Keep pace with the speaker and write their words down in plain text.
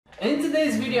In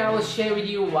today's video, I will share with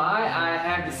you why I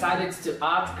have decided to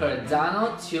add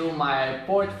Cardano to my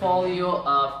portfolio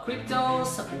of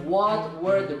cryptos, what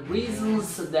were the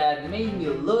reasons that made me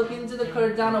look into the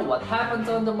Cardano, what happened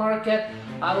on the market.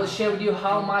 I will share with you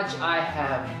how much I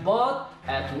have bought,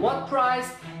 at what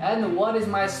price, and what is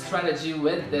my strategy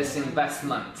with this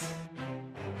investment.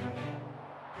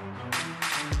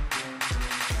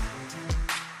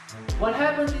 What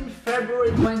happened in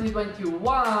February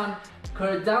 2021?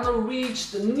 Cardano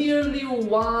reached nearly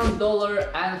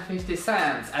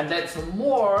 $1.50, and that's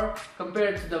more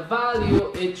compared to the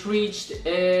value it reached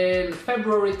in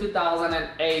February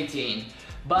 2018.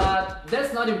 But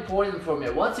that's not important for me.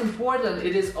 What's important,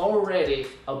 it is already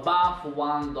above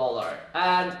 $1.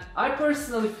 And I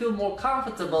personally feel more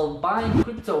comfortable buying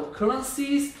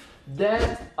cryptocurrencies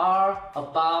that are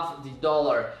above the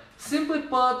dollar. Simply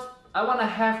put, I want to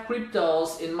have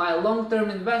cryptos in my long-term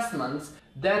investments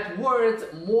that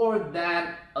worth more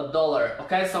than $1.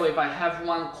 Okay, so if I have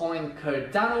one coin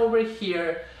Cardano over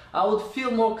here, I would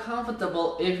feel more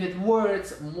comfortable if it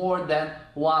worth more than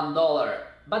 $1.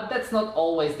 But that's not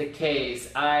always the case.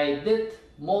 I did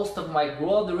most of my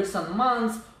growth the recent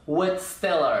months with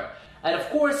Stellar. And of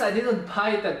course, I didn't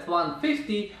buy it at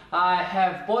 150. I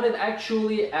have bought it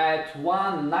actually at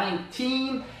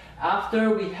 119 after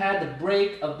we had the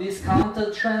break of this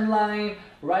counter trend line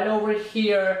right over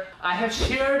here. I have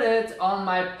shared it on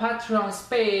my Patreon's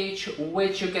page,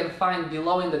 which you can find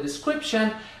below in the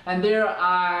description, and there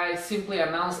I simply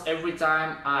announce every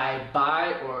time I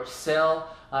buy or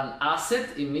sell an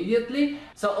asset immediately,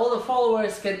 so all the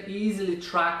followers can easily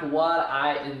track what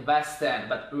I invest in.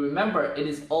 But remember, it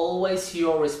is always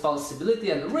your responsibility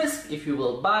and risk if you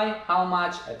will buy, how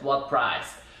much, at what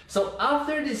price. So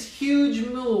after this huge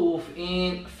move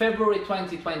in February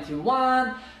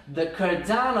 2021, the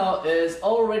Cardano is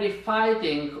already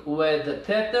fighting with the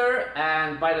Tether,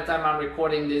 and by the time I'm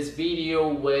recording this video,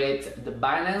 with the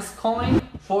Binance coin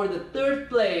for the third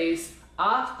place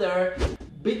after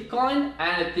Bitcoin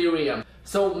and Ethereum.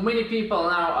 So many people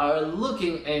now are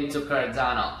looking into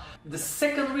Cardano. The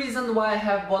second reason why I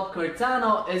have bought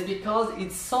Cardano is because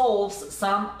it solves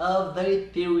some of the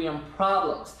Ethereum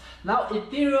problems. Now,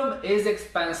 Ethereum is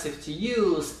expensive to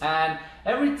use, and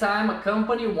every time a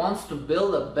company wants to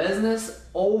build a business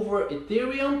over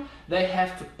Ethereum, they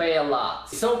have to pay a lot.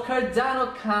 So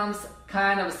Cardano comes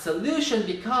kind of a solution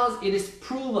because it is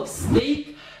proof of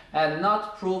stake and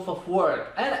not proof of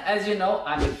work. And as you know,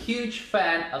 I'm a huge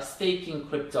fan of staking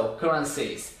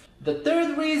cryptocurrencies. The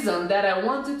third reason that I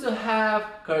wanted to have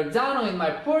Cardano in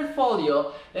my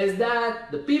portfolio is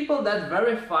that the people that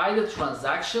verify the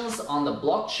transactions on the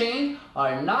blockchain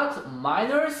are not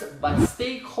miners but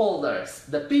stakeholders,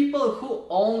 the people who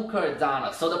own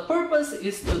Cardano. So the purpose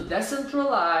is to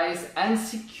decentralize and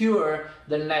secure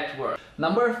the network.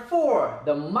 Number 4,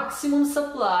 the maximum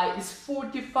supply is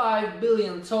 45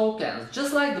 billion tokens.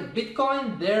 Just like the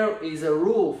Bitcoin, there is a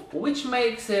roof, which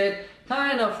makes it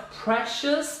kind of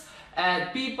precious.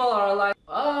 And people are like,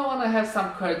 oh, I want to have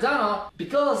some Cardano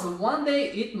because one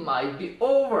day it might be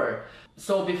over.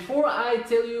 So before I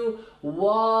tell you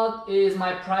what is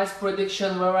my price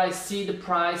prediction, where I see the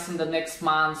price in the next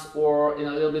month or in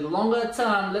a little bit longer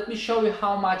term, let me show you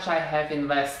how much I have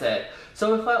invested.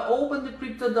 So if I open the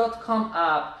crypto.com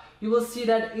app, you will see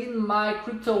that in my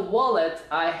crypto wallet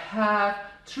I have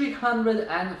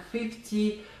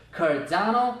 350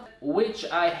 Cardano, which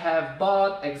I have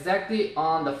bought exactly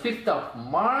on the 5th of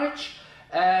March.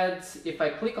 And if I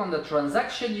click on the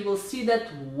transaction, you will see that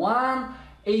one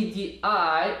ADI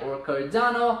or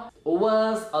Cardano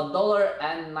was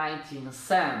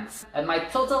 $1.19, and my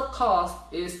total cost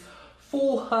is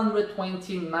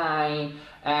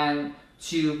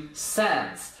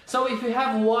 $429.02. So if you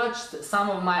have watched some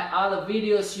of my other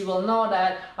videos, you will know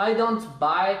that I don't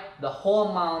buy the whole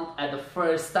amount at the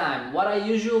first time. What I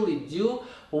usually do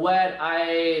when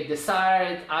I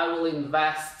decide I will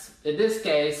invest, in this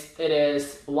case it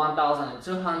is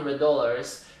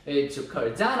 $1,200 into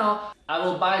Cardano, I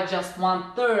will buy just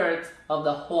 1/3 of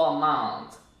the whole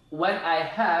amount when I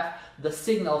have the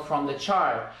signal from the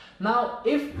chart. Now,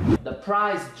 if the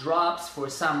price drops for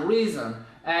some reason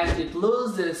and it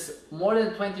loses more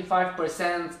than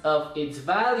 25% of its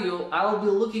value, I will be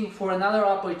looking for another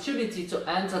opportunity to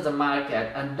enter the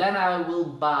market, and then I will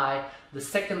buy the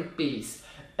second piece.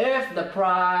 If the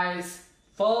price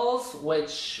falls,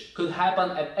 which could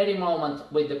happen at any moment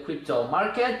with the crypto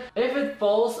market, if it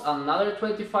falls another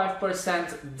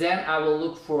 25%, then I will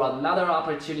look for another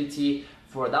opportunity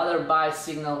for another buy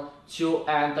signal to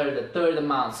enter the third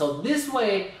amount. So this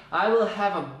way I will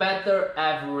have a better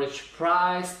average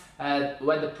price, and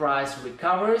when the price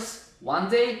recovers, one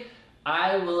day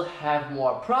I will have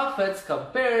more profits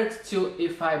compared to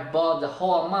if I bought the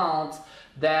whole amount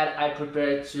that I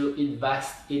prepared to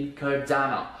invest in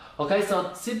Cardano. Okay,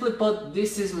 so simply put,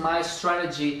 this is my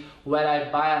strategy when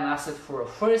I buy an asset for the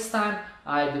first time.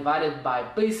 I divide it by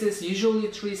pieces, usually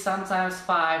 3, sometimes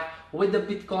 5, with the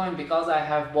Bitcoin because I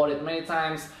have bought it many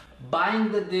times,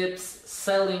 buying the dips,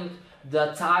 selling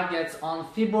the targets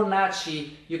on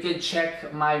Fibonacci. You can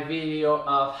check my video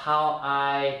of how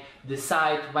I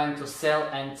decide when to sell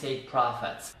and take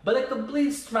profits. But the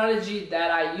complete strategy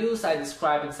that I use, I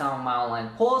describe in some of my online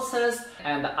courses,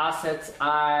 and the assets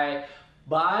I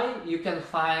buy you can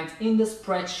find in the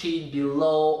spreadsheet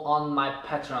below on my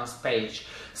Patreon's page.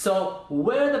 So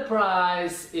where the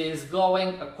price is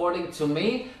going according to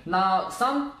me, now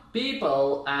some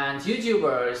people and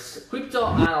YouTubers, crypto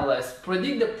analysts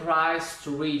predict the price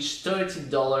to reach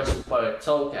 $30 per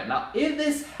token. Now if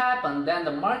this happened, then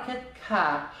the market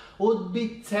cap would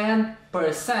be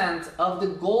 10% of the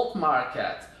gold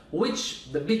market,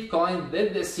 which the Bitcoin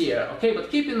did this year. Okay, but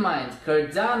keep in mind,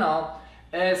 Cardano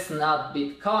is not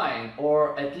Bitcoin,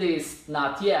 or at least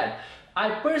not yet. I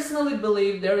personally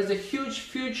believe there is a huge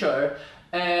future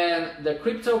in the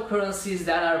cryptocurrencies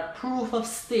that are proof of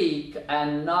stake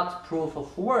and not proof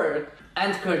of work,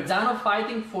 and Cardano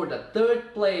fighting for the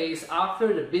 3rd place after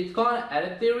the Bitcoin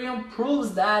and Ethereum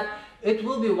proves that it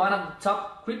will be one of the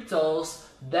top cryptos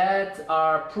that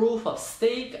are proof of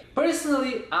stake.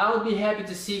 Personally, I would be happy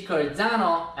to see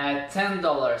Cardano at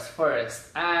 $10 first,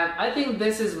 and I think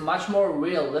this is much more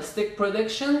realistic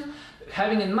prediction,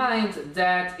 having in mind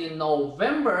that in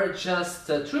November, just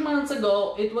 3 months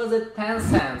ago, it was at 10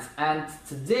 cents, and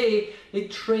today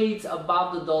it trades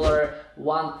above the dollar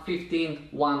 115,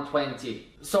 120.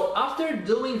 So after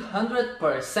doing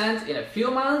 100% in a few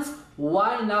months,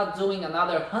 why not doing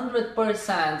another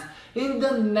 100% in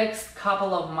the next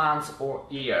couple of months or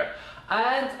year?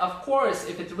 And of course,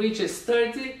 if it reaches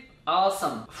 30,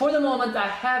 awesome. For the moment, I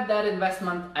have that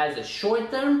investment as a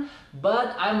short term,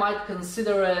 but I might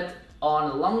consider it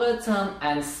on longer term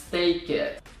and stake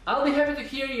it. I'll be happy to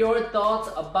hear your thoughts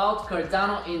about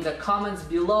Cardano in the comments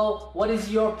below. What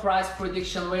is your price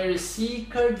prediction? Where you see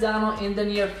Cardano in the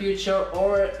near future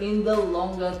or in the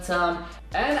longer term?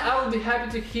 And I will be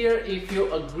happy to hear if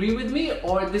you agree with me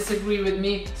or disagree with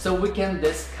me, so we can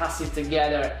discuss it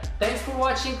together. Thanks for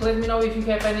watching. Let me know if you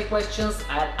have any questions,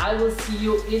 and I will see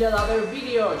you in another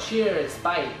video. Cheers,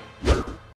 bye.